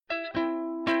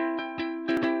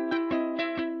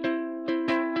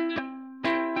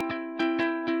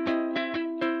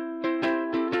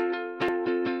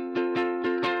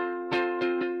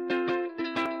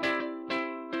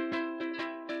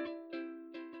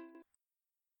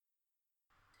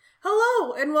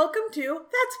and welcome to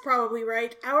That's Probably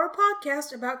Right, our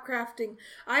podcast about crafting.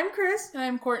 I'm Chris. And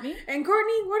I'm Courtney. And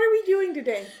Courtney, what are we doing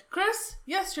today? Chris,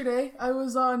 yesterday I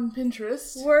was on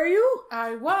Pinterest. Were you?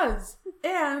 I was.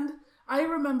 And I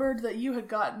remembered that you had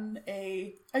gotten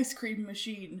a ice cream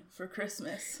machine for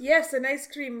Christmas. Yes, an ice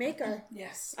cream maker.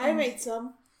 Yes. I made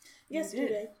some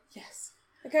yesterday. Yes.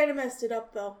 I kind of messed it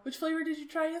up though. Which flavor did you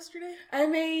try yesterday? I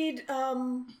made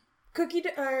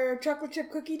chocolate chip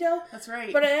cookie dough. That's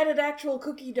right. But I added actual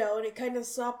cookie dough and it kind of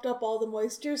sopped up all the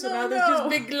moisture, so now there's no. just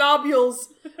big globules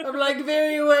of like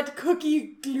very wet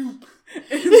cookie gloop.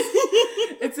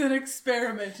 It's an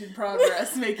experiment in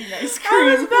progress making ice cream.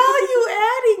 I was value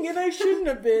adding and I shouldn't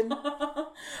have been.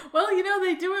 Well, you know,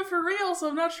 they do it for real, so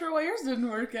I'm not sure why yours didn't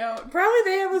work out. Probably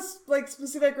they have a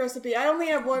specific recipe. I only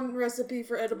have one recipe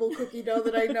for edible cookie dough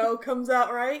that I know comes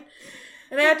out right.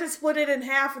 And I had to split it in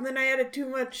half, and then I added too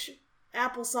much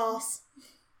applesauce.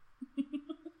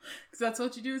 Because that's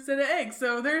what you do instead of eggs.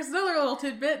 So there's another little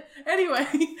tidbit. Anyway.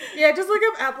 Yeah, just look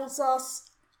up applesauce.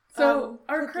 So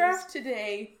our cookies. craft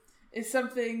today is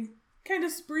something kind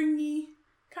of springy,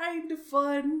 kind of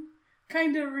fun,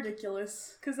 kind of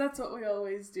ridiculous. Because that's what we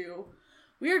always do.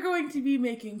 We are going to be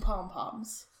making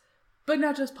pom-poms. But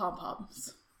not just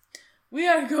pom-poms. We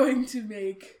are going to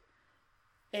make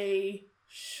a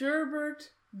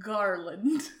sherbet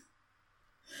garland.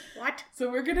 What?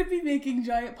 So we're going to be making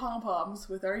giant pom-poms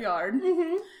with our yarn.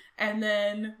 Mm-hmm. And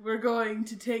then we're going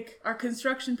to take our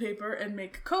construction paper and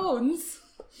make cones.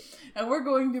 And we're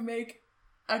going to make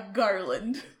a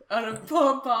garland out of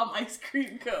pom-pom ice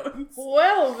cream cones.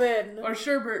 Well then. Or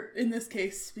sherbet in this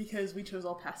case, because we chose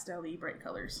all pastel-y bright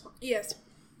colors. Yes.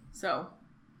 So,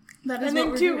 that is and what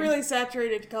then we're two doing. really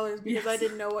saturated colors because Yes. I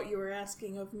didn't know what you were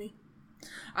asking of me.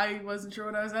 I wasn't sure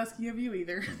what I was asking of you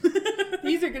either.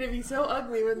 These are going to be so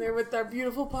ugly when they're with our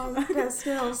beautiful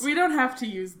pastels. We don't have to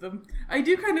use them. I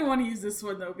do kind of want to use this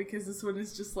one though, because this one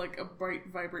is just like a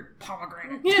bright, vibrant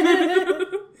pomegranate.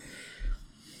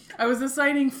 I was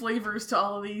assigning flavors to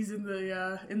all of these in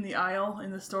the aisle in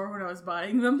the store when I was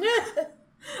buying them.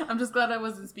 I'm just glad I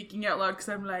wasn't speaking out loud because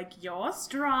I'm like, you're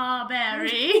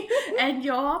strawberry and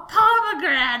you're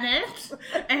pomegranate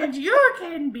and you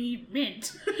can be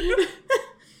mint.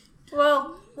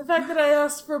 Well, the fact that I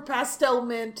asked for pastel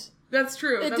mint, That's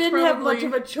true. it didn't have much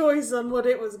of a choice on what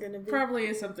it was going to be. Probably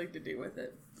has something to do with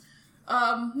it.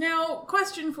 Now,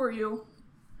 question for you.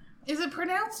 Is it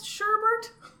pronounced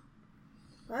sherbet?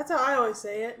 That's how I always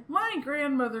say it. My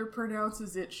grandmother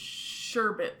pronounces it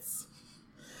sherbets.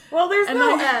 Well, there's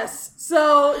no S,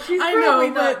 so she's probably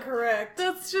not correct.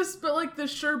 But like the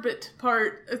sherbet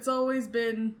part, it's always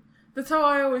been, that's how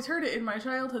I always heard it in my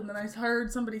childhood, and then I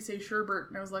heard somebody say sherbet,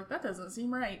 and I was like, that doesn't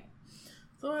seem right.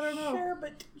 So I don't know.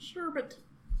 Sherbet.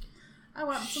 I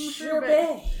want some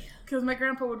sherbet. Because my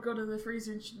grandpa would go to the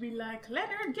freezer and she'd be like,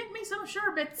 Leonard, get me some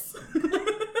sherbets.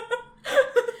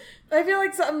 I feel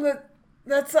like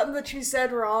that's something that she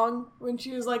said wrong when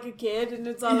she was like a kid, and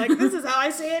it's all like, this is how I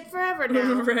say it forever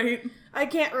now. Right. I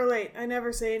can't relate. I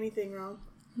never say anything wrong.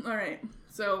 Alright,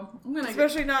 so I'm gonna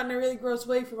Especially not in a really gross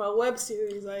way from a web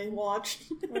series I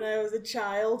watched when I was a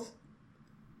child.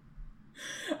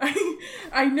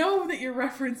 I know that you're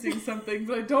referencing something,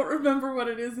 but I don't remember what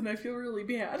it is, and I feel really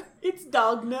bad. It's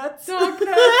Dog Nuts. Dog Nuts,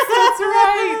 that's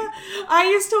right! I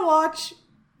used to watch,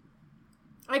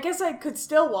 I guess I could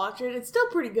still watch it, it's still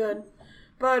pretty good,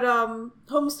 but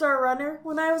Homestar Runner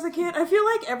when I was a kid, I feel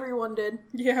like everyone did.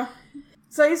 Yeah.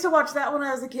 So I used to watch that when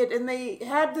I was a kid, and they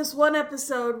had this one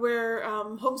episode where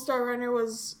Homestar Runner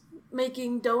was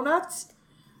making donuts,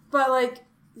 but like,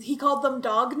 he called them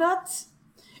dog nuts.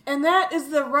 And that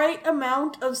is the right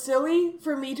amount of silly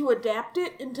for me to adapt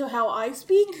it into how I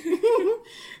speak.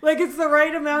 Like, it's the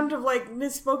right amount of, like,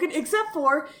 misspoken, except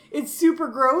for it's super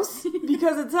gross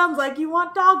because it sounds like you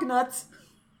want dog nuts.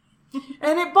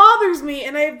 And it bothers me,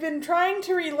 and I've been trying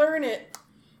to relearn it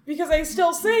because I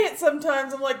still say it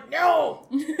sometimes. I'm like, no,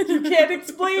 you can't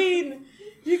explain.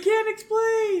 You can't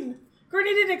explain.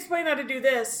 Courtney didn't explain how to do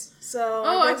this, so...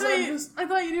 Oh, I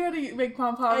thought you knew how to make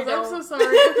pom-poms. I'm so sorry.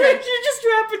 Okay. You're just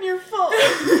dropping your phone.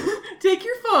 Take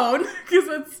your phone,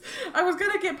 because I was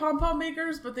gonna get pom-pom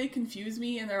makers, but they confuse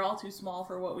me, and they're all too small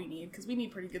for what we need, because we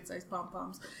need pretty good-sized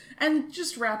pom-poms. And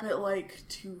just wrap it like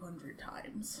 200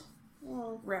 times.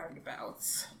 Oh.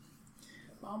 Roundabouts.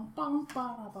 Bum, bum,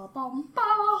 ba, ba, bum,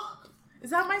 ba. Is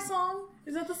that my song?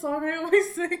 Is that the song I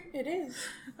always sing? It is.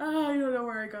 I don't know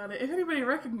where I got it. If anybody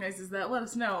recognizes that, let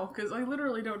us know, because I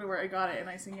literally don't know where I got it, and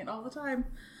I sing it all the time.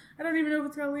 I don't even know if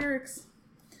it's got lyrics.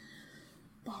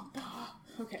 Bum, ba.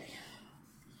 Okay.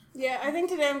 Yeah, I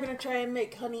think today I'm going to try and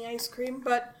make honey ice cream,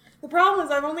 but The problem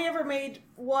is I've only ever made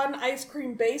one ice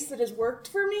cream base that has worked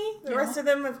for me. The rest of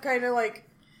them have kind of, like,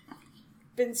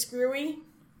 been screwy.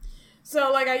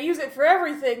 So, like, I use it for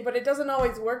everything, but it doesn't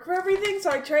always work for everything.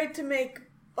 So I tried to make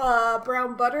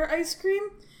brown butter ice cream.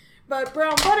 But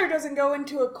brown butter doesn't go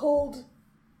into a cold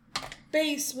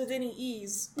base with any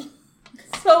ease.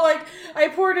 So, like, I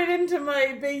poured it into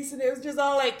my base and it was just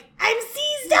all like, I'm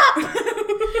seized up!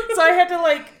 So I had to,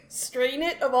 like, strain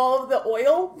it of all of the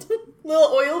oil,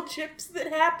 little oil chips that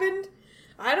happened.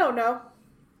 I don't know.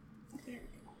 There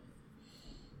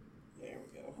we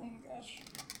go. Oh my gosh.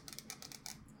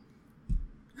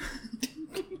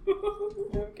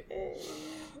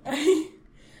 Okay.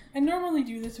 I normally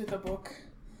do this with a book.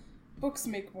 Books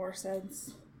make more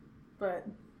sense. But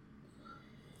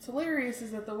what's hilarious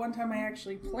is that the one time I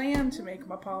actually planned to make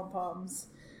my pom-poms,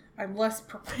 I'm less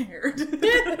prepared.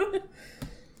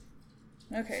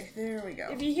 Okay, there we go.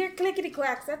 If you hear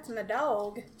clickety-clacks, that's my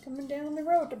dog coming down the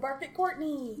road to bark at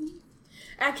Courtney.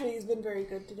 Actually, he's been very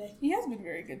good today. He has been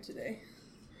very good today.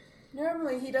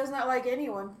 Normally, he does not like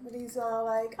anyone, but he's all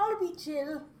like, I'll be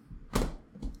chill.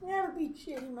 I'll be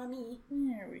chill, mommy.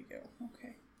 There we go.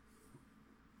 Okay.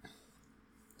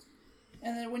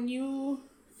 And then when you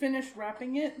finish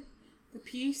wrapping it, the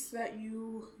piece that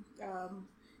you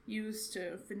use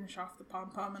to finish off the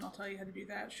pom-pom, and I'll tell you how to do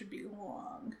that, should be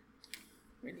long.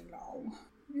 Really long.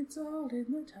 It's all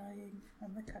in the tying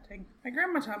and the cutting. My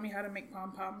grandma taught me how to make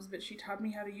pom-poms, but she taught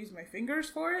me how to use my fingers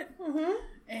for it. Mm-hmm.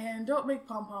 And don't make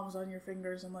pom-poms on your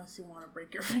fingers unless you want to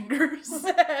break your fingers.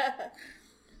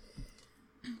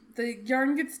 The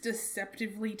yarn gets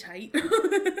deceptively tight.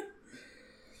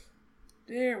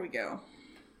 There we go.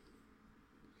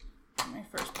 My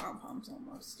first pom-pom's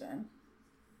almost done.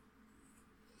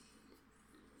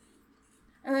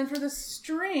 And then for the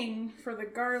string, for the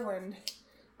garland,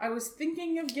 I was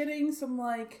thinking of getting some,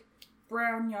 like,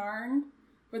 brown yarn,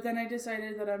 but then I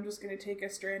decided that I'm just going to take a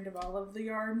strand of all of the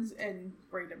yarns and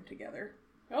braid them together.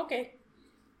 Okay.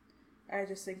 I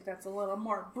just think that's a little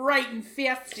more bright and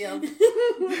festive.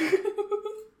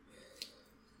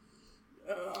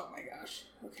 Oh my gosh.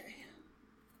 Okay.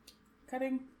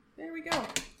 Cutting. There we go.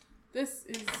 This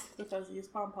is the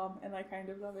fuzziest pom-pom, and I kind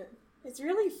of love it. It's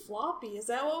really floppy. Is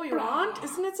that what we want?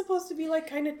 Isn't it supposed to be, like,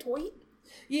 kind of toy?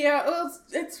 Yeah, well,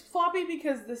 it's floppy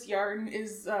because this yarn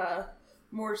is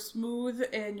more smooth,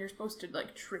 and you're supposed to,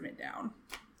 like, trim it down.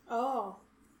 Oh.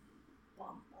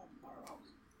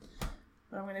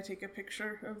 But I'm going to take a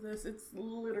picture of this. It's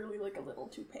literally like a little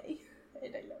toupee,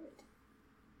 and I love it.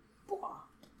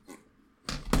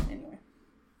 Anyway.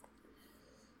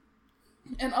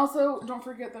 And also, don't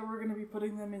forget that we're going to be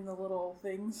putting them in the little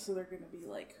things, so they're going to be,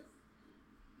 like,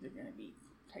 they're going to be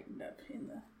tightened up in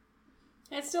the...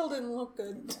 That still didn't look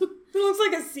good. It looks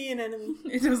like a sea anemone.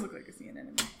 It does look like a sea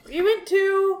anemone. We went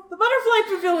to the Butterfly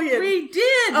Pavilion. We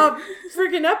did! A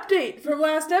freaking update from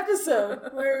last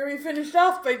episode, where we finished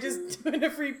off by just doing a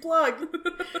free plug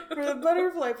for the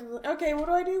Butterfly Pavilion. Okay, what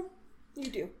do I do?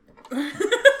 You do.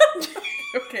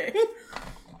 Okay.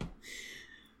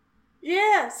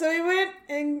 Yeah, so we went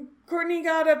and Courtney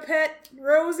got a pet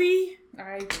Rosie.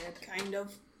 I did. Kind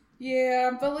of.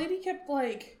 Yeah, the lady kept,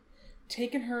 like,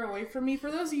 taking her away from me.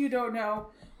 For those of you who don't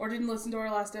know or didn't listen to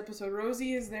our last episode,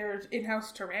 Rosie is their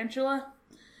in-house tarantula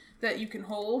that you can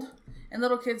hold. And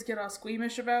little kids get all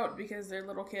squeamish about because they're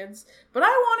little kids. But I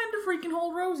wanted to freaking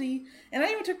hold Rosie. And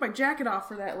I even took my jacket off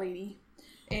for that lady.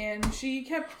 And she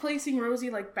kept placing Rosie,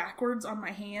 like, backwards on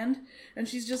my hand. And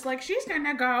she's just like, she's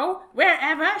gonna go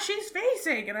wherever she's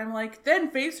facing. And I'm like,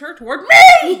 then face her toward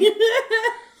me!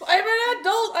 I'm an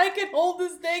adult. I can hold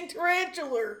this dang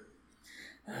tarantula.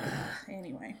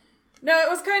 Anyway. No, it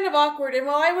was kind of awkward. And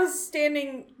while I was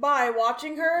standing by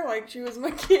watching her, like she was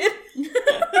my kid,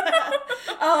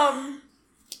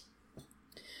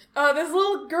 this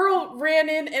little girl ran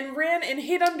in and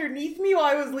hid underneath me while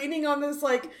I was leaning on this,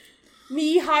 like,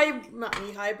 not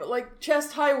knee-high, but, like,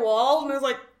 chest-high wall. And I was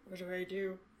like, what do I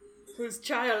do? Whose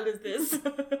child is this?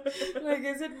 Like,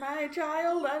 is it my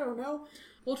child? I don't know.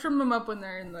 We'll trim them up when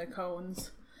they're in the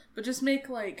cones. But just make,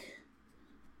 like,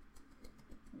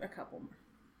 a couple more.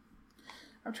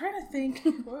 I'm trying to think.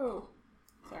 Whoa.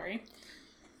 Sorry.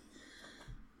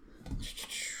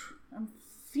 I'm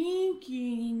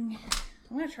thinking.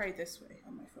 I'm going to try it this way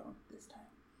on my phone this time.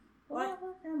 What?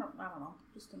 I don't know.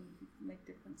 Just to make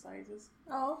different sizes.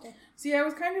 Oh, okay. See, I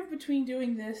was kind of between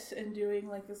doing this and doing,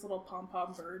 like, this little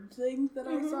pom-pom bird thing that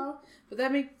I saw. But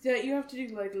that you have to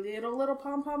do, like, little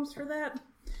pom-poms for that.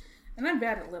 And I'm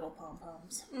bad at little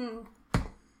pom-poms.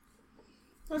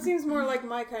 That seems more like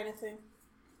my kind of thing.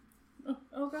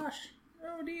 Oh gosh.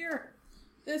 Oh dear.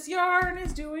 This yarn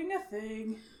is doing a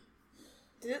thing.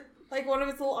 Did it? Like one of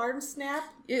its little arms snap?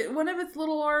 One of its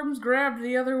little arms grabbed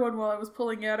the other one while I was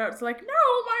pulling it out. It's like, no,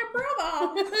 my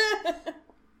brother!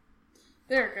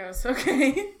 There it goes.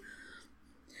 Okay.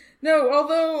 No,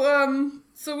 although,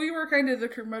 so we were kind of the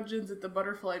curmudgeons at the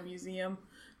Butterfly Museum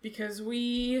because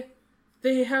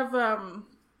they have,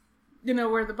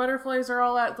 where the butterflies are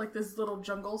all at, like this little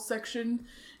jungle section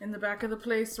in the back of the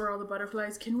place where all the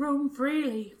butterflies can roam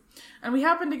freely. And we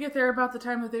happened to get there about the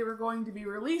time that they were going to be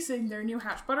releasing their new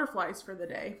hatch butterflies for the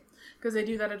day, because they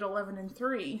do that at 11 and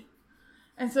 3.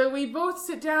 And so we both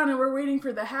sit down and we're waiting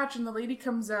for the hatch, and the lady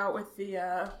comes out with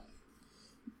the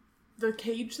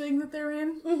cage thing that they're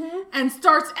in, and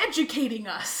starts educating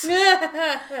us.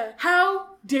 How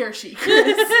dare she,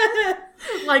 Chris?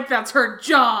 Like that's her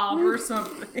job or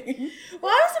something.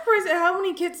 Well, I was surprised at how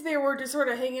many kids there were just sort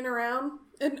of hanging around.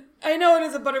 And I know it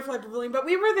is a butterfly pavilion, but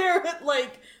we were there at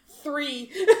like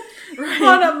 3 Right.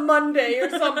 on a Monday or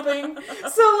something.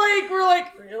 So like we're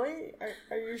like, really?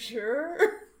 Are you sure?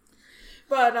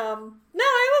 But no,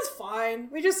 it was fine.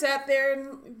 We just sat there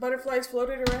and butterflies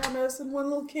floated around us, and one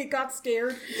little kid got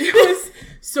scared. It was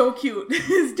so cute.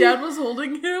 His dad was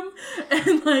holding him,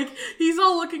 and like he's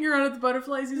all looking around at the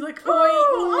butterflies. He's like, He's like,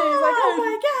 oh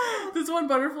my god! This one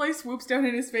butterfly swoops down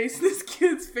in his face, and this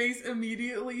kid's face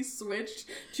immediately switched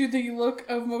to the look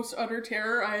of most utter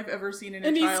terror I have ever seen in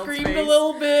a child's face. And he screamed a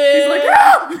little bit. He's like,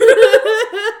 ah!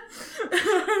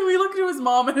 And we looked at his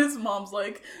mom, and his mom's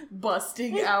like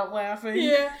busting out laughing.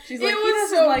 Yeah. She's like, he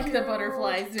doesn't like the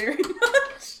butterflies very much.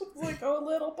 It's like, oh,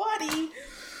 little buddy.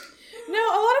 No,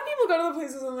 a lot of people go to the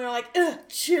places and they're like, ugh,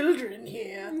 children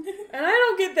here. And I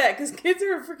don't get that, because kids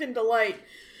are a freaking delight.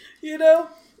 You know?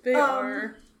 They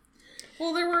are.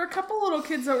 Well, there were a couple little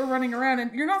kids that were running around,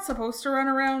 and you're not supposed to run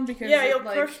around because you'll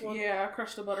crush one. Yeah,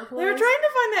 crush the butterflies. They were trying to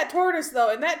find that tortoise, though,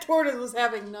 and that tortoise was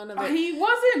having none of it. He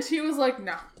wasn't. He was like,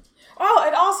 no. Oh,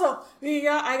 and also,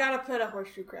 I got to pet a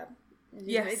horseshoe crab.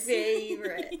 Yes. My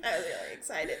favorite. I was really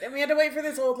excited. And we had to wait for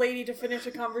this old lady to finish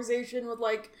a conversation with,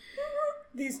 like,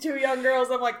 these 2 young girls.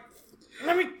 I'm like,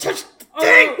 let me touch the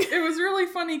thing! It was really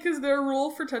funny because their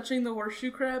rule for touching the horseshoe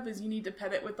crab is you need to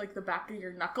pet it with, like, the back of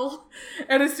your knuckle.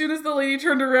 And as soon as the lady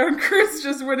turned around, Chris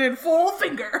just went in full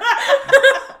finger.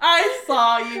 I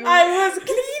saw you. I was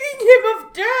cleaning him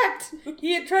of dirt!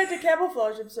 He had tried to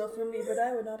camouflage himself from me, but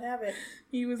I would not have it.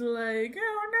 He was like,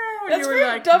 oh no. That's for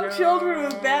like, dumb no. children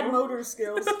with bad motor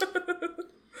skills.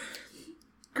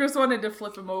 Chris wanted to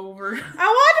flip him over. I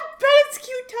want to pet its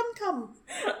cute tum-tum.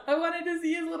 I wanted to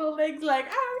see his little legs like,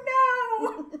 oh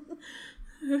no!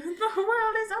 The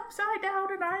world is upside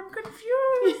down and I'm confused.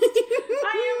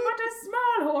 I am but a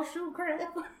small horseshoe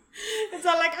crab. It's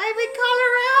all like, I'm in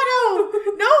Colorado.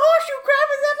 No horseshoe crab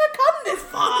has ever come this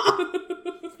far.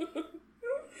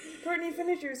 Courtney,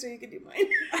 finish yours so you can do mine.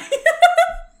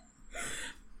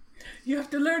 You have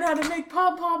to learn how to make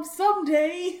pom-poms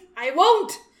someday. I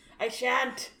won't. I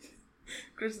shan't.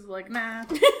 Chris is like, nah.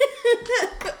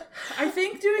 I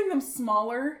think doing them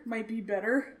smaller might be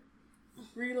better.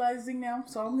 Realizing now,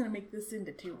 so I'm gonna make this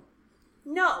into 2.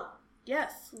 No.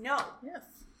 Yes. No. Yes.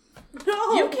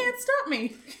 No. You can't stop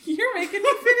me. You're making me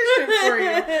finish it for you.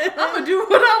 I'm gonna do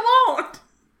what I want.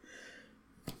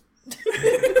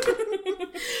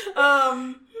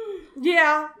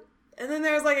 Yeah. And then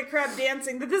there was like a crab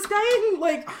dancing that this guy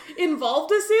like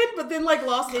involved us in, but then like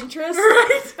lost interest.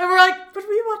 Right. And we're like, but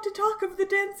we want to talk of the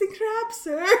dancing crab,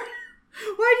 sir.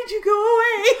 Why did you go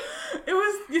away? That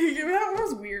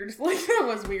was weird. Like, that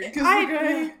was weird. Because the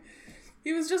guy,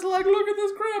 he was just like, look at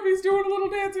this crab, he's doing a little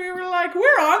dance. And we were like,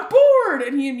 we're on board.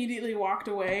 And he immediately walked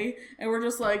away. And we're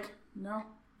just like, no,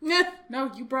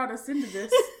 you brought us into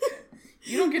this.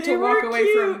 You don't get to walk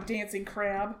away from dancing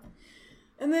crab.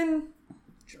 And then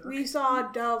we saw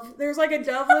a dove. There's like a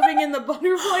dove living in the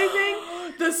butterfly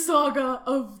thing. The saga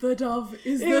of the dove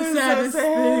is the saddest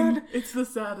thing. It's the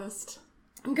saddest.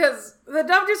 Because the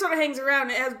dove just sort of hangs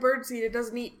around. It has birdseed. It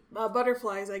doesn't eat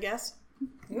butterflies, I guess.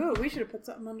 Ooh, we should have put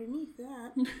something underneath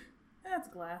that. That's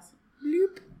glass.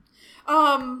 Bloop.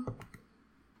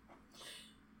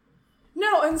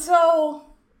 No, and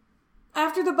so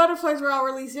after the butterflies were all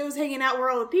released, it was hanging out where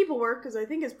all the people were, because I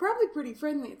think it's probably pretty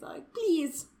friendly. It's like,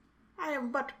 please, I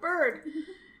am but a bird.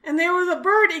 And there was a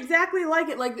bird exactly like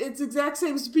it, like its exact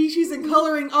same species and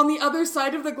coloring on the other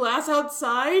side of the glass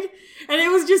outside. And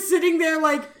it was just sitting there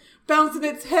like bouncing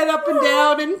its head up and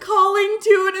down and calling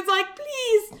to it. It's like,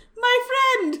 please, my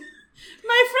friend,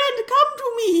 come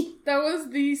to me. That was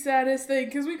the saddest thing,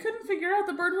 because we couldn't figure out.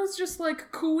 The bird was just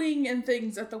like cooing and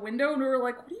things at the window, and we were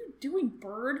like, what are you doing,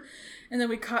 bird? And then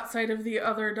we caught sight of the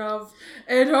other dove,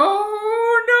 and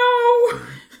oh no!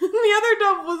 The other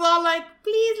dove was all like,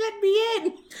 please let me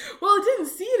in. Well, it didn't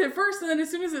see it at first, and then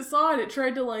as soon as it saw it, it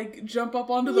tried to, like, jump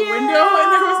up onto the window, and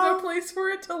there was no place for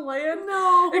it to land.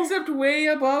 No. Except way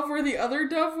above where the other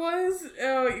dove was.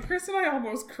 Chris and I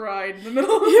almost cried in the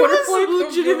middle of the It butterfly was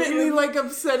legitimately, pavilion. like,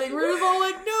 upsetting. We were all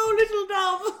like, no, little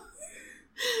dove.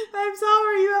 I'm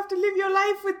sorry, you have to live your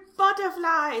life with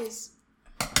butterflies.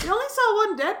 We only saw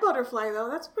one dead butterfly, though.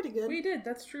 That's pretty good. We did,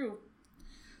 that's true.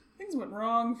 Things went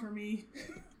wrong for me.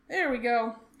 There we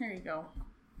go. There you go.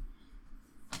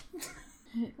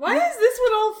 Why is this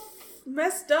one all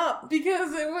messed up?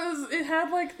 Because it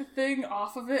had like the thing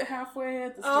off of it halfway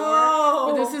at the store.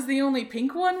 Oh. But this is the only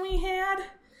pink one we had.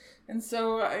 And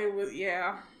so I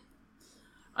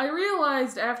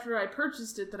realized after I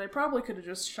purchased it that I probably could have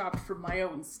just shopped from my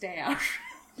own stash.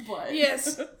 But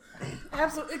Yes.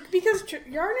 Absolutely. Because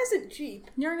yarn isn't cheap.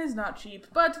 Yarn is not cheap,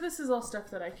 but this is all stuff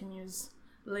that I can use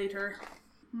later.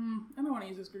 I don't want to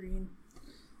use this green.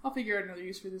 I'll figure out another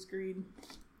use for this green.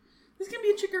 This can be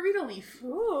a chikorita leaf.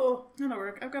 Ooh. That'll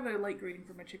work. I've got a light green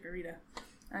for my chikorita.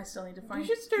 I still need to find. You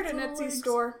should start its an little Etsy legs.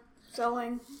 store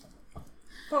selling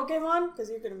Pokemon, because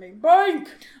you're going to make bank.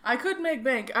 I could make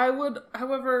bank. I would,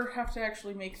 however, have to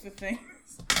actually make the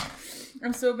things.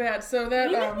 I'm so bad. So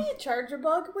that, Can you make me a charger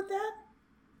bug with that?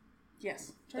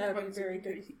 Yes. That would be very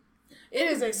good. It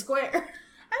is a square. I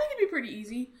think it'd be pretty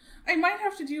easy. I might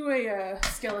have to do a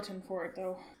skeleton for it,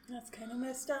 though. That's kind of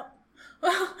messed up.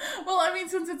 Well, I mean,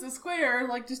 since it's a square,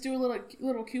 like, just do a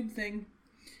little cube thing.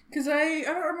 Because I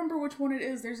don't remember which one it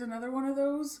is. There's another one of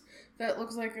those that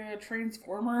looks like a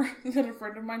transformer that a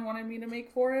friend of mine wanted me to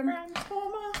make for him.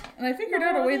 Transformer. And I figured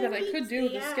out a way that I could do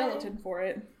the skeleton for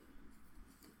it.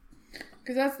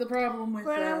 Because that's the problem with...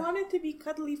 But I want it to be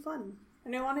cuddly fun.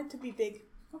 And I want it to be big.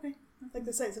 Okay. Like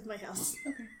the size of my house.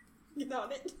 Okay. Get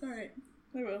on it. Alright.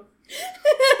 I will.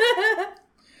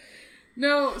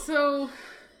 No, so...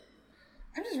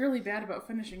 I'm just really bad about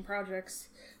finishing projects.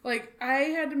 Like, I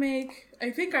had to make... I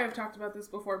think I've talked about this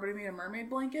before, but I made a mermaid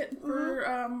blanket for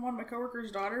one of my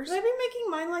coworkers' daughters. Should I be making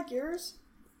mine like yours?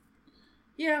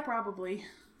 Yeah, probably.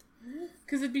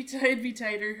 Because it'd be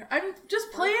tighter. I'm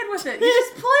just playing with it. You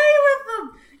just play with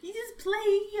them. You just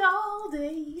play all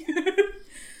day.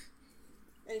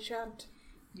 I shan't.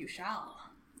 You shall.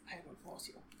 I will force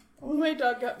you. Oh, my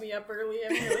dog got me up early.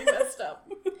 I'm really messed up.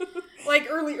 Like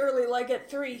early, like at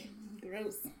 3.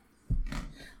 Gross.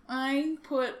 I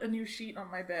put a new sheet on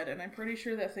my bed, and I'm pretty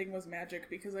sure that thing was magic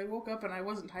because I woke up and I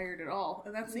wasn't tired at all,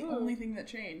 and that's the only thing that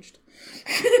changed.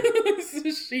 It's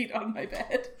a sheet on my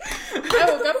bed. I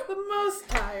woke up the most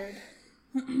tired.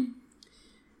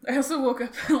 I also woke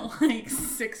up at like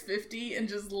 6:50 and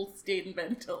just stayed in bed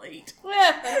until 8.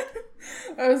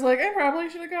 I was like, I probably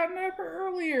should have gotten up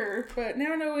earlier, but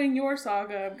now knowing your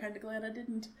saga, I'm kind of glad I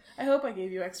didn't. I hope I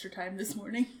gave you extra time this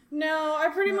morning. No,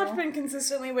 I've pretty much been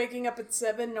consistently waking up at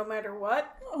 7 no matter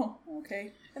what. Oh,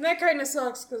 okay. And that kind of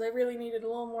sucks because I really needed a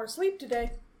little more sleep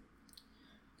today.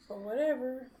 But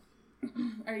whatever.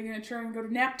 Are you going to try and go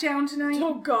to Nap Town tonight?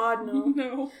 Oh god, no.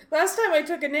 No. Last time I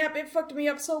took a nap, it fucked me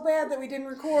up so bad that we didn't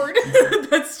record.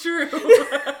 That's true.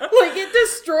 Like, it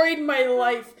destroyed my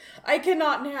life. I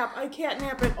cannot nap. I can't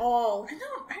nap at all.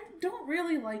 I don't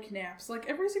really like naps. Like,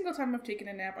 every single time I've taken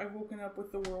a nap, I've woken up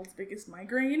with the world's biggest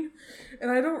migraine. And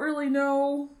I don't really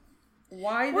know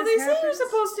why Well, this they happens. say you're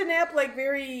supposed to nap, like,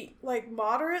 very, like,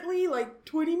 moderately, like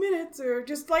 20 minutes, or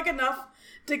just, like, enough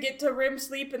to get to REM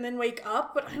sleep and then wake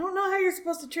up. But I don't know how you're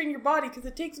supposed to train your body, because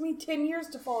it takes me 10 years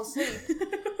to fall asleep.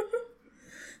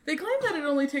 They claim that it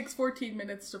only takes 14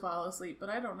 minutes to fall asleep, but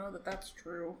I don't know that that's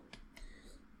true.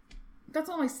 That's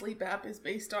what my sleep app is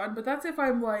based on, but that's if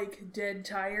I'm, like, dead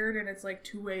tired and it's, like,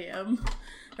 2 a.m.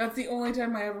 That's the only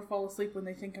time I ever fall asleep when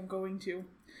they think I'm going to.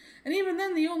 And even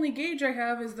then, the only gauge I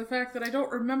have is the fact that I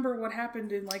don't remember what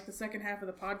happened in, like, the second half of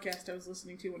the podcast I was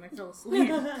listening to when I fell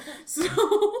asleep. So...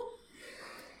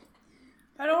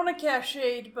 I don't want to cast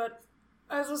shade, but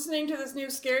I was listening to this new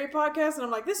scary podcast, and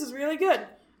I'm like, this is really good.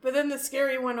 But then the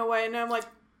scary went away, and I'm like,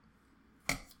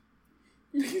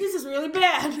 this is really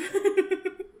bad.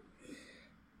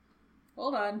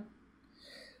 Hold on.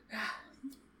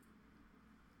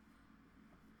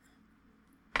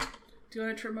 Do you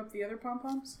want to trim up the other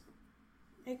pom-poms?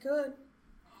 I could.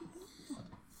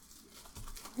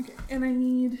 Okay, and I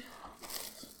need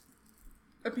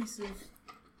a piece of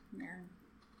yarn.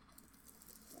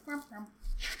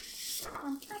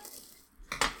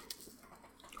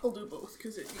 I'll do both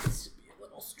because it needs to be a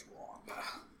little strong.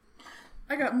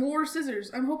 I got more scissors.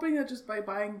 I'm hoping that just by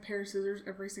buying a pair of scissors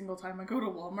every single time I go to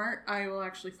Walmart, I will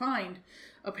actually find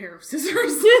a pair of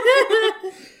scissors.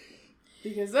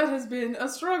 Because that has been a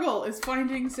struggle, is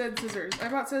finding said scissors. I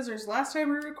bought scissors last time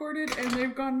we recorded, and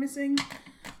they've gone missing.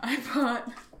 We've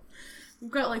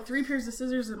got like 3 pairs of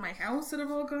scissors in my house that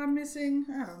have all gone missing.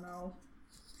 I don't know.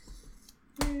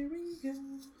 There we go.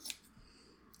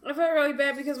 I felt really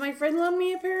bad because my friend loaned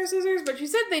me a pair of scissors, but she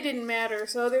said they didn't matter,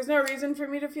 so there's no reason for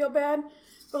me to feel bad.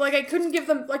 But, like, I couldn't give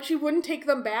them, like, she wouldn't take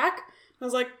them back. I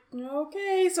was like,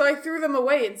 okay, so I threw them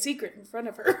away in secret in front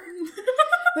of her.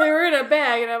 They were in a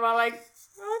bag, and I'm all like,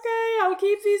 okay, I'll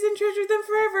keep these and treasure them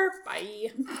forever.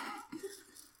 Bye.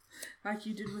 Like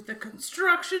you did with the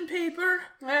construction paper.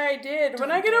 I did.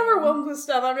 When I get overwhelmed with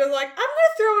stuff, I'm just like, I'm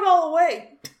gonna throw it all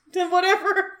away. To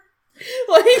whatever.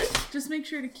 Like, just make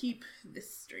sure to keep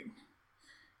this string.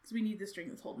 Because we need the string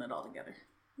that's holding it all together.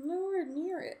 Nowhere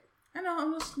near it. I know,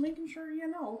 I'm just making sure you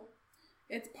know.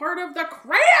 It's part of the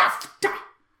craft!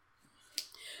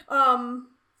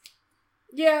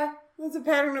 Yeah, that's a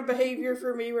pattern of behavior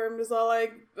for me where I'm just all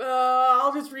like,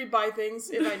 I'll just rebuy things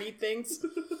if I need things.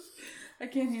 I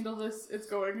can't handle this. It's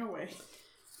going away.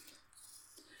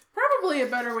 Probably a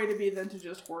better way to be than to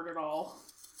just hoard it all.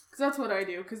 Because that's what I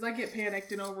do. Because I get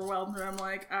panicked and overwhelmed and I'm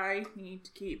like, I need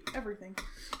to keep everything.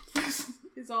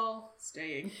 It's all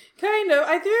staying. Kind of.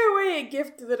 I threw away a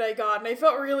gift that I got and I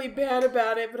felt really bad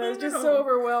about it, but I was just so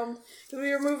overwhelmed. Because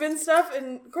we were moving stuff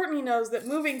and Courtney knows that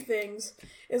moving things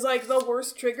is like the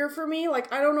worst trigger for me.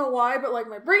 Like, I don't know why, but like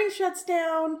my brain shuts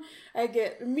down. I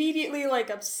get immediately like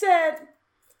upset.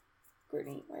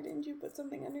 Courtney, why didn't you put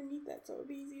something underneath that so it would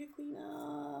be easy to clean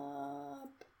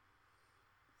up?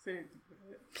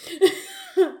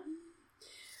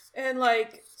 And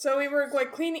like, so we were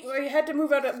like cleaning, we had to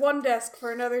move out at one desk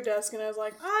for another desk, and I was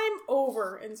like, I'm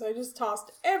over. And so I just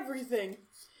tossed everything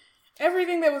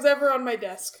that was ever on my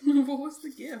desk. What was the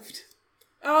gift?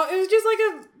 It was just like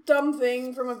a dumb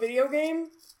thing from a video game.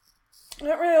 I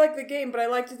don't really like the game, but I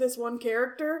liked this one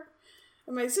character.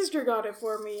 And my sister got it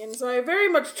for me, and so I very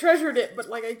much treasured it, but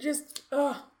like I just,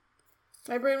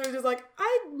 my brain was just like,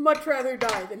 I'd much rather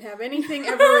die than have anything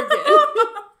ever again.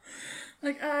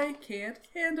 Like, I can't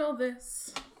handle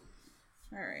this.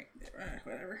 Alright,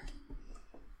 whatever.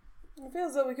 It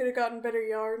feels like we could have gotten better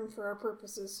yarn for our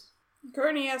purposes.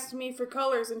 Courtney asked me for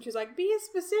colors, and she's like, be as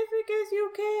specific as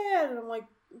you can. And I'm like,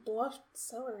 blushed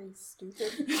celery,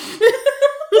 stupid.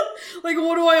 Like,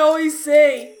 what do I always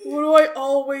say?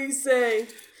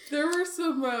 There were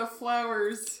some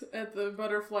flowers at the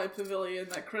butterfly pavilion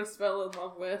that Chris fell in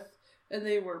love with, and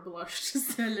they were blushed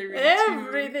celery.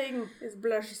 Everything is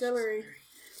blushed celery.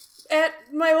 At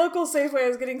my local Safeway, I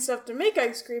was getting stuff to make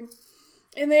ice cream,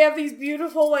 and they have these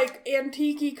beautiful, like,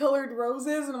 antique-y colored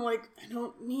roses, and I'm like, I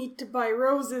don't need to buy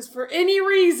roses for any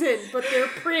reason, but they're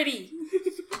pretty.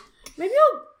 Maybe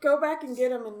I'll go back and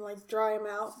get them and, like, dry them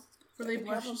out. Were they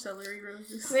blushed celery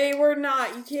roses? They were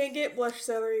not. You can't get blushed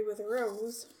celery with a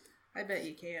rose. I bet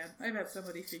you can. I bet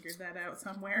somebody figured that out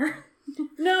somewhere.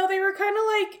 No, they were kind of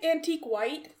like antique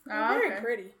white. Very okay.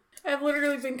 pretty. I've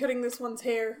literally been cutting this one's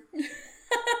hair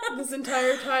this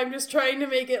entire time, just trying to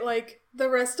make it like the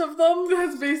rest of them.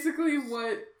 That's basically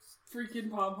what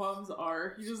freaking pom-poms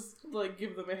are. You just, like,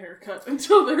 give them a haircut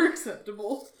until they're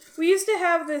acceptable. We used to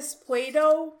have this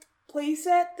Play-Doh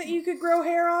playset that you could grow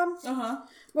hair on. Uh-huh.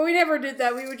 But we never did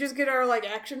that. We would just get our, like,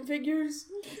 action figures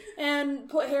and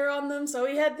put hair on them. So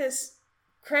we had this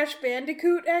Crash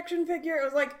Bandicoot action figure. It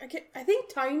was like, I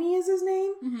think Tiny is his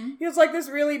name. Mm-hmm. He was like this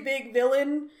really big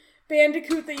villain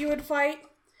Bandicoot that you would fight.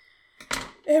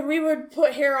 And we would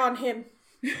put hair on him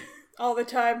all the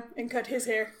time and cut his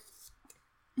hair.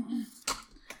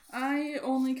 I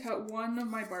only cut one of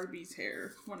my Barbie's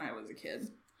hair when I was a kid.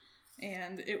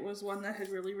 And it was one that had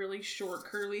really, really short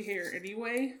curly hair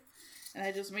anyway. And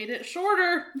I just made it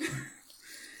shorter.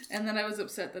 And then I was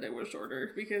upset that it was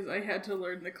shorter because I had to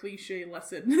learn the cliche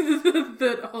lesson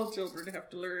that all children have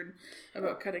to learn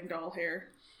about cutting doll hair.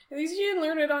 At least you didn't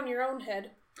learn it on your own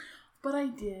head. But I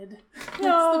did. That's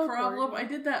No, the problem. I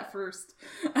did that first.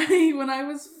 When I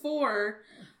was 4,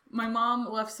 my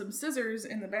mom left some scissors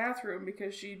in the bathroom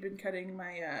because she'd been cutting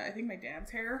my, I think my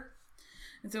dad's hair.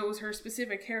 And so it was her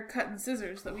specific hair cutting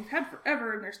scissors that we've had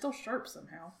forever, and they're still sharp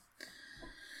somehow.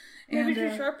 Maybe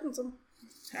she sharpens them.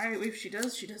 If she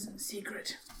does in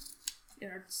secret. In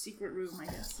our secret room, I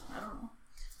guess. I don't know.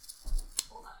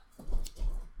 Hold on.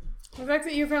 The fact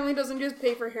that your family doesn't just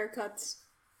pay for haircuts.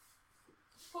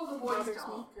 Well, the boys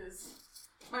don't, because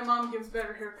my mom gives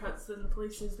better haircuts than the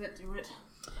places that do it.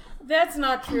 That's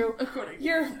not true. According to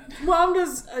your mom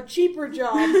does a cheaper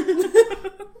job.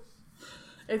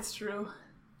 It's true.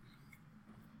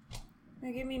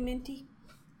 Give me minty.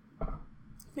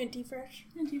 Minty fresh.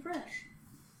 Minty fresh.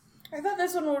 I thought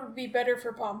this one would be better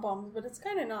for pom-poms, but it's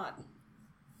kind of not.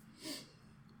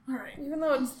 Alright. Even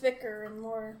though it's thicker and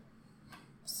more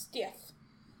stiff.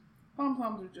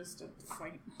 Pom-poms are just a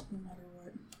fight, no matter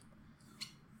what.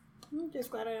 I'm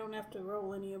just glad I don't have to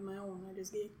roll any of my own. I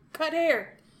just get cut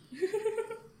hair.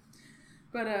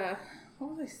 But,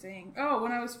 what was I saying? Oh,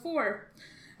 when I was 4,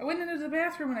 I went into the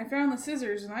bathroom and I found the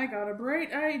scissors and I got a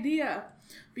bright idea.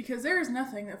 Because there is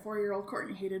nothing that 4-year-old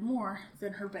Courtney hated more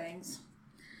than her bangs.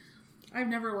 I've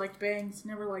never liked bangs,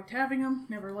 never liked having them,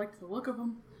 never liked the look of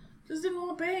them. Just didn't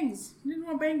want bangs. Didn't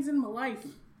want bangs in my life.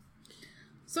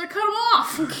 So I cut them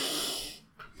off.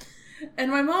 And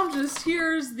my mom just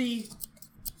hears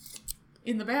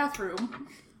in the bathroom.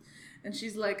 And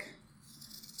she's like,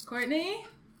 Courtney?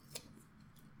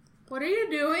 What are you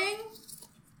doing?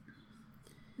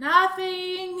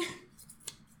 Nothing.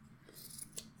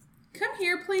 Come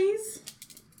here, please.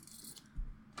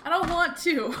 I don't want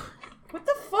to. What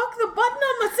the fuck? The button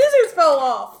on my scissors fell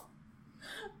off.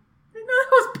 I didn't know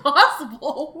that was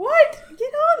possible. What?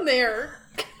 Get on there.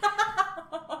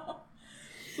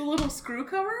 The little screw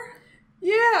cover?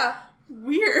 Yeah.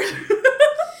 Weird.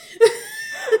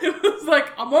 It was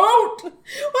like, I'm out. Well,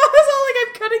 I was all like,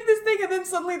 I'm cutting this thing, and then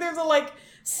suddenly there's a, like,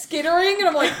 skittering, and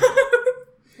I'm like,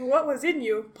 what was in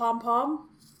you, pom-pom?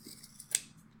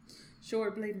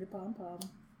 Sure, blame the pom-pom.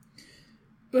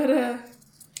 But,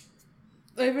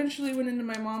 I eventually went into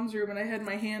my mom's room and I had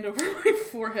my hand over my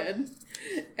forehead,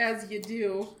 as you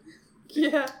do.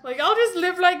 Yeah, like, I'll just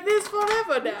live like this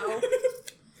forever now.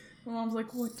 My mom's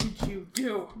like, what did you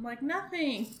do? I'm like,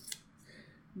 nothing.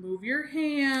 Move your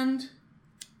hand.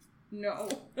 No.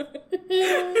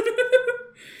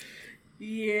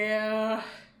 Yeah.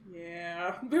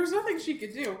 There's nothing she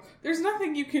could do. There's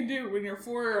nothing you can do when your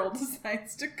 4-year-old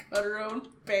decides to cut her own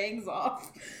bangs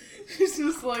off. She's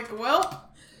just like, well,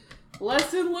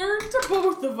 lesson learned to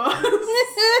both of us.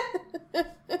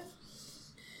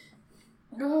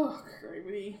 Oh,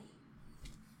 crazy.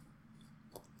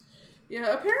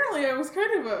 Yeah, apparently I was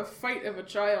kind of a fight of a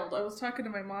child. I was talking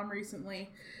to my mom recently,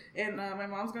 and my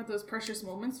mom's got those Precious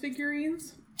Moments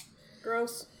figurines.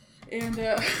 Gross. And,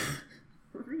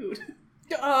 rude.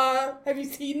 Have you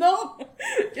seen them?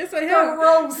 Yes, I have.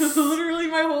 Gross. Literally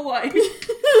my whole life.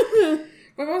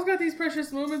 My mom's got these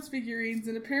Precious Moments figurines,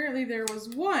 and apparently there was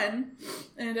one,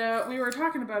 and we were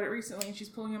talking about it recently, and she's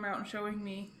pulling them out and showing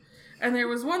me. And there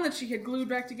was one that she had glued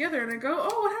back together, and I go,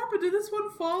 oh, what happened? Did this one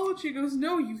fall? And she goes,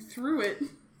 no, you threw it.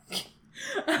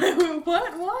 And I went,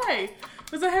 what? Why?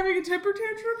 Was I having a temper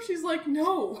tantrum? She's like,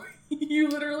 no, you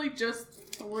literally just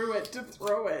threw it to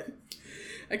throw it.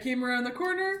 I came around the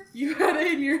corner, you had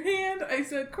it in your hand, I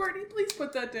said, Courtney, please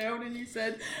put that down, and you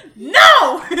said,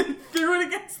 no! And threw it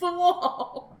against the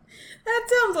wall. That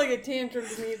sounds like a tantrum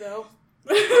to me, though.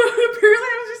 Apparently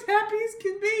I was just happy as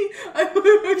can be.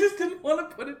 I just didn't want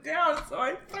to put it down, so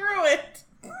I threw it.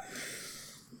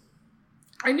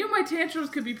 I knew my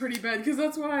tantrums could be pretty bad, because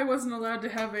that's why I wasn't allowed to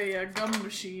have a gum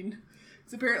machine.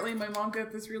 Because apparently my mom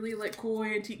got this really, cool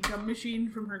antique gum machine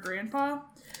from her grandpa.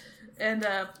 And,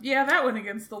 yeah, that went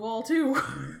against the wall, too.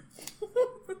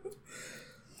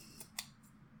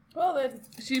 Well, then.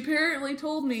 She apparently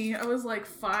told me, I was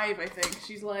 5, I think.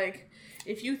 She's like,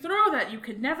 if you throw that, you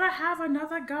could never have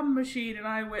another gum machine. And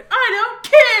I went, I don't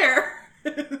care!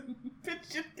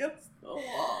 Pitched it against the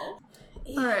wall.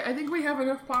 Alright, I think we have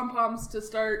enough pom-poms to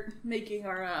start making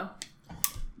our,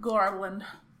 Garland.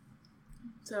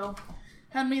 So,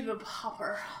 hand me the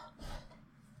popper.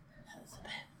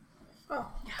 Oh.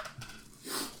 Yeah.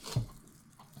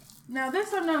 Now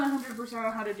this I'm not 100%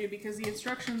 on how to do because the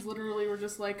instructions literally were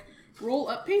just roll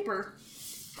up paper.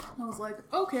 I was like,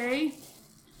 okay.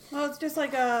 Well, it's just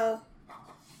like a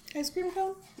ice cream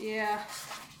cone? Yeah.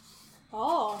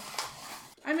 Oh.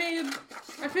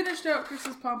 I finished out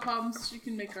Chris's pom-poms. She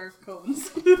can make our cones.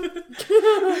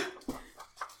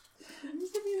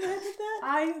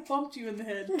 I bumped you in the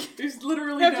head. There's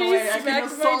literally no way I can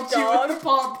assault you with a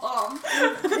pom-pom.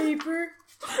 Paper.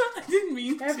 I didn't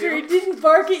mean to. After he didn't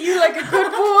bark at you like a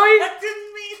good boy. I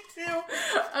didn't mean to.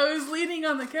 I was leaning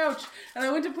on the couch, and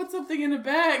I went to put something in a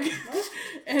bag,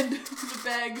 and the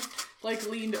bag,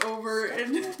 leaned over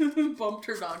and bumped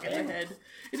her dog in the head.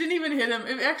 It didn't even hit him.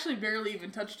 It actually barely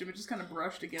even touched him. It just kind of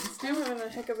brushed against him. I'm having a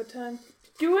heck of a time.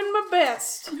 Doing my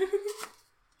best.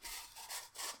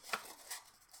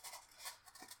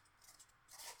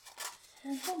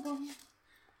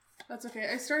 That's okay.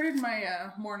 I started my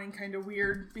morning kind of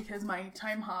weird because my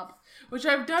time hop, which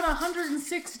I've done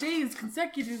 106 days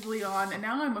consecutively on, and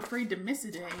now I'm afraid to miss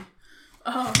a day,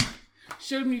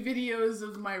 showed me videos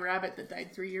of my rabbit that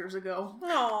died 3 years ago.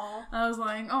 Aww. I was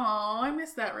like, aw, I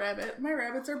miss that rabbit. My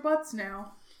rabbits are butts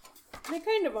now. They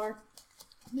kind of are.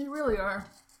 They really are.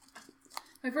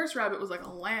 My first rabbit was like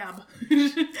a lab.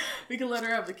 We could let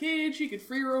her have the cage. She could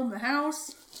free roam the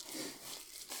house.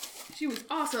 She was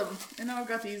awesome. And now I've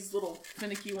got these little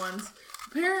finicky ones.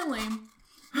 Apparently,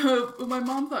 my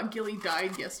mom thought Gilly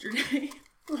died yesterday.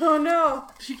 Oh no.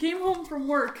 She came home from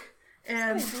work.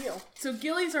 And deal. So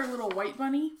Gilly's our little white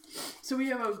bunny. So we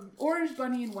have an orange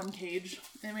bunny in one cage.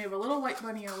 And we have a little white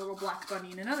bunny and a little black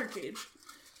bunny in another cage.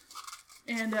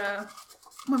 And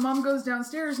my mom goes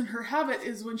downstairs, and her habit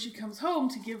is when she comes home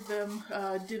to give them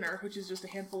dinner, which is just a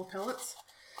handful of pellets.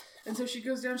 And so she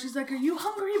goes down, she's like, "Are you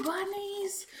hungry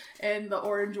bunnies?" And the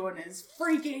orange one is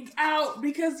freaking out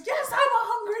because, yes, I'm a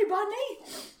hungry bunny!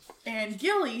 And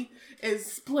Gilly is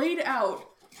splayed out,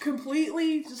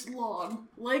 completely just long.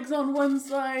 Legs on one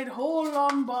side, whole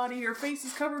long body, her face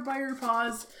is covered by her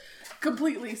paws,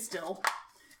 completely still.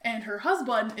 And her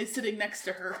husband is sitting next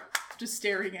to her, just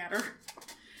staring at her.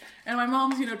 And my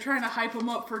mom's, trying to hype him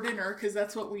up for dinner, because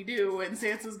that's what we do. And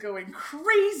Sansa's going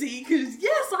crazy, because,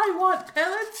 yes, I want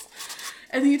pellets!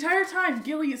 And the entire time,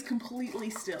 Gilly is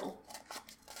completely still.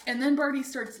 And then Barty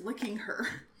starts licking her.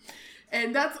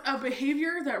 And that's a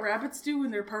behavior that rabbits do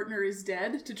when their partner is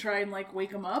dead, to try and,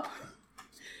 wake them up.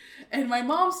 And my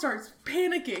mom starts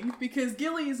panicking, because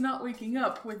Gilly is not waking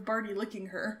up with Barty licking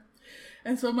her.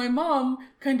 And so my mom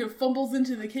kind of fumbles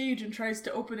into the cage and tries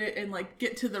to open it and,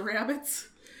 get to the rabbits.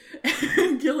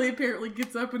 And Gilly apparently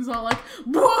gets up and is all like,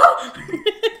 "Bah!"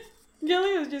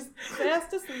 Gilly was just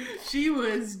fast asleep. She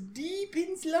was deep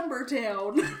in slumber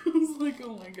town. I was like,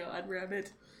 oh my god,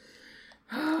 rabbit.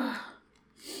 I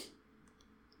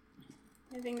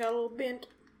think got a little bent.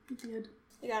 It did.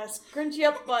 You got a scrunchy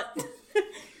up butt.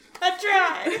 I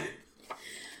tried.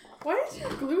 Why is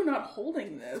your glue not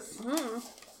holding this? Mm.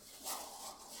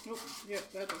 Nope,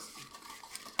 yep,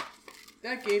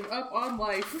 that gave up on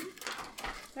life.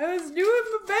 I was doing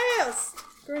my best.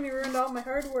 Courtney ruined all my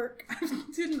hard work. I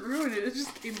didn't ruin it, it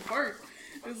just came apart.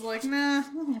 It was like, nah,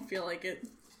 I don't feel like it.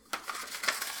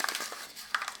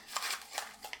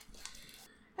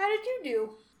 How did you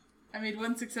do? I made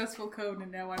one successful cone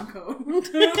and now I'm cone.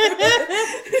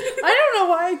 I don't know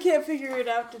why I can't figure it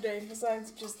out today,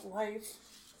 besides just life.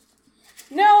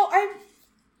 No,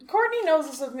 Courtney knows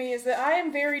this of me, is that I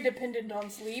am very dependent on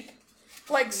sleep.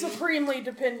 Supremely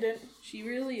dependent. She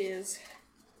really is.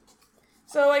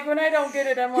 So, when I don't get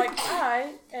it, I'm like,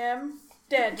 I am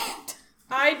dead.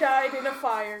 I died in a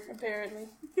fire, apparently.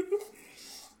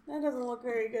 That doesn't look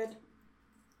very good.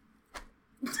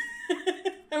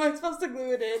 Am I supposed to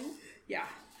glue it in? Yeah,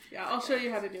 I'll show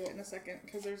you how to do it in a second,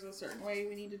 because there's a certain way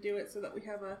we need to do it so that we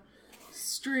have a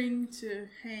string to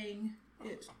hang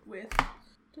it with.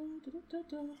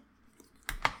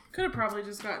 Could have probably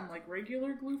just gotten,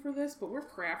 regular glue for this, but we're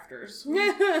crafters.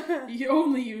 You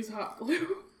only use hot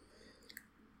glue.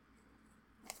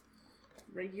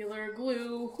 Regular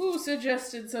glue. Who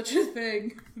suggested such a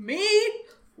thing? Me?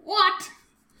 What?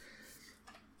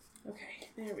 Okay,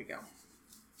 there we go.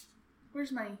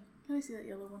 Where's my... Can I see that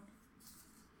yellow one?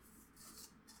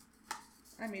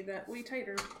 I made that way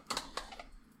tighter.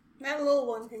 That little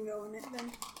one can go in it,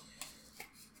 then.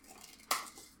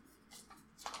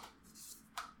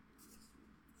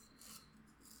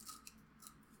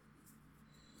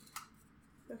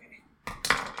 Okay.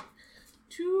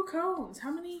 2 cones.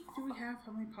 How many do we have?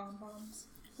 How many pom-poms?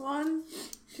 1,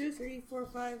 2, 3, 4,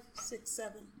 5, 6,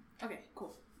 7. Okay,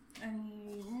 cool. I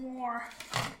need more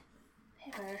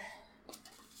paper.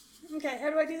 Okay, how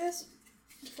do I do this?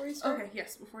 Before you start? Okay,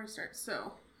 yes, before I start.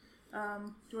 So, do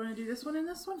you want to do this one and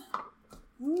this one?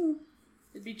 Ooh.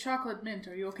 It'd be chocolate mint.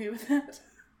 Are you okay with that?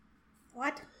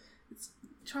 What? It's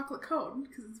chocolate cone,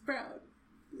 because it's brown.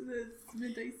 It's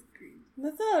mint ice cream.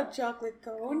 That's not a chocolate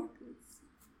cone.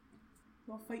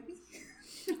 Want to fight me?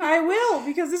 I will,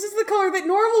 because this is the color that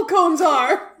normal cones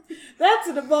are. That's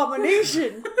an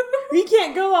abomination. We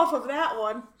can't go off of that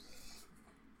one.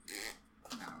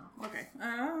 Okay.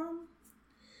 I'm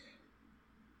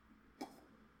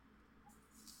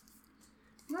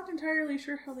not entirely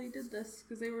sure how they did this,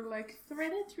 because they were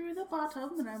thread it through the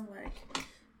bottom, and I'm like,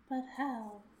 but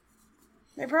how?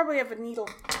 They probably have a needle.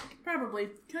 Probably.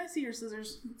 Can I see your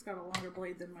scissors? It's got a longer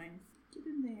blade than mine. Get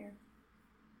in there.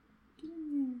 Get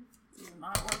in there. This is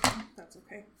not working. That's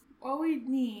okay. All we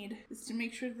need is to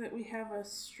make sure that we have a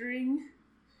string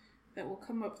that will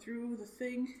come up through the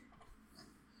thing.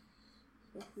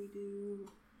 So if we do...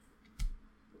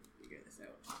 figure this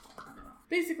out. I don't know.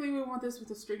 Basically, we want this with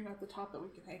a string at the top that we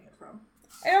can hang it from.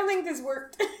 I don't think this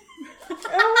worked. Away!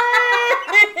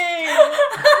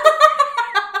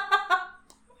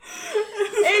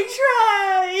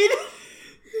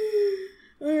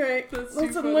 Alright, That's lesson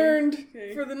too funny. learned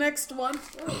Okay. for the next one.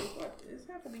 Oh, what is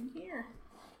happening here?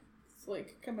 It's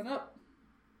like coming up.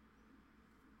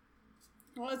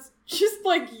 Well, it's just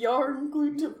like yarn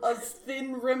glued to a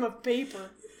thin rim of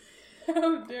paper.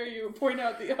 How dare you point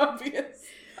out the obvious?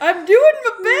 I'm doing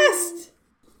my best!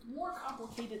 More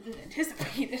complicated than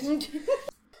anticipated.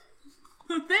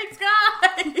 Thanks,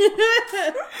 guys!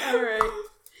 Alright.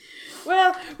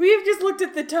 Well, we've just looked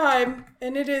at the time,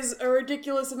 and it is a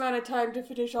ridiculous amount of time to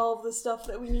finish all of the stuff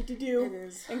that we need to do. It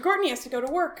is. And Courtney has to go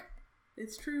to work.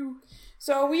 It's true.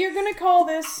 So we are going to call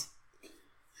this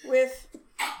with...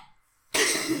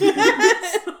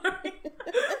 Sorry.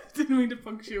 Didn't mean to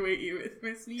punctuate you with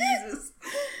my sneezes.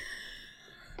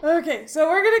 Okay, so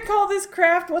we're going to call this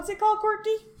craft... What's it called,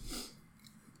 Courtney?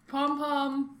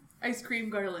 Pom-pom ice cream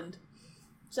garland.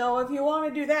 So if you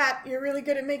want to do that, you're really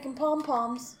good at making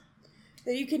pom-poms.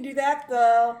 Then you can do that.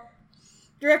 The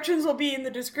directions will be in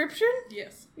the description.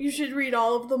 Yes. You should read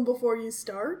all of them before you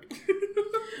start.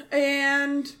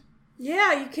 And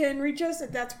yeah, you can reach us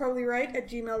at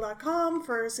that'sprobablyrite@gmail.com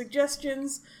for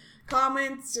suggestions,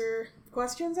 comments, or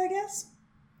questions, I guess.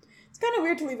 It's kind of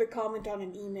weird to leave a comment on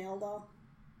an email, though.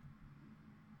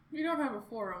 We don't have a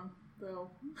forum, though.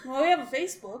 Well, we have a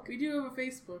Facebook, We do have a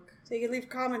Facebook. so you can leave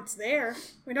comments there.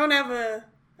 We don't have a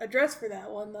address for that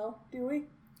one, though, do we?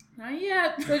 Not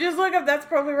yet. So just look up That's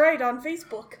Probably Right on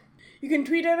Facebook. You can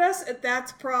tweet at us at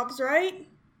That's Probs Right.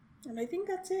 And I think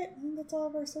that's it. I think that's all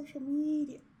of our social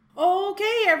media.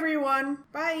 Okay, everyone.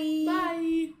 Bye.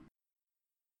 Bye.